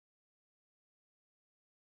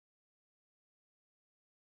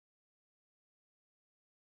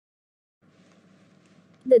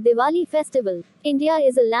The Diwali festival. India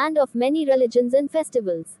is a land of many religions and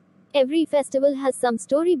festivals. Every festival has some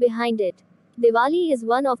story behind it. Diwali is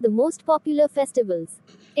one of the most popular festivals.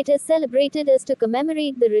 It is celebrated as to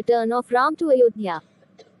commemorate the return of Ram to Ayodhya.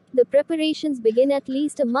 The preparations begin at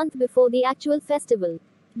least a month before the actual festival.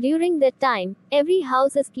 During that time, every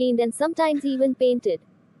house is cleaned and sometimes even painted.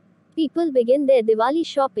 People begin their Diwali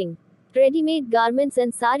shopping. Ready-made garments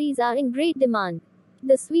and saris are in great demand.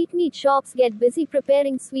 The sweetmeat shops get busy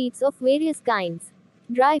preparing sweets of various kinds.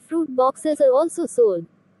 Dry fruit boxes are also sold.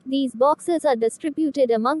 These boxes are distributed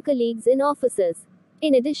among colleagues in offices.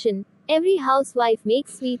 In addition, every housewife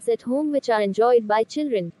makes sweets at home which are enjoyed by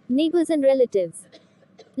children, neighbors and relatives.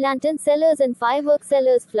 Lantern sellers and firework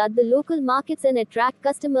sellers flood the local markets and attract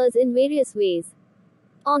customers in various ways.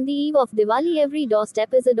 On the eve of Diwali, every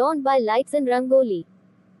doorstep is adorned by lights and rangoli.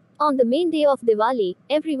 On the main day of Diwali,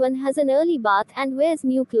 everyone has an early bath and wears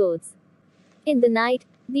new clothes. In the night,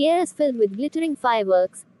 the air is filled with glittering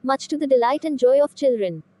fireworks, much to the delight and joy of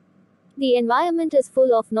children. The environment is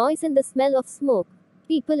full of noise and the smell of smoke.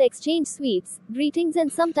 People exchange sweets, greetings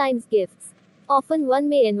and sometimes gifts. Often one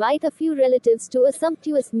may invite a few relatives to a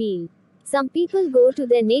sumptuous meal. Some people go to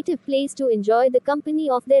their native place to enjoy the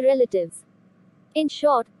company of their relatives. In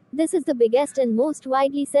short, this is the biggest and most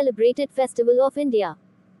widely celebrated festival of India.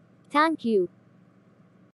 Thank you.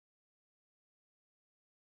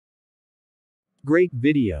 Great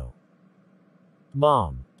video.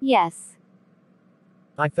 Mom. Yes.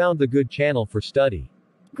 I found the good channel for study.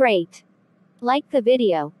 Great. Like the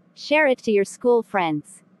video. Share it to your school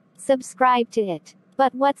friends. Subscribe to it.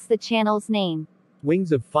 But what's the channel's name?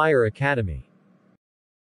 Wings of Fire Academy.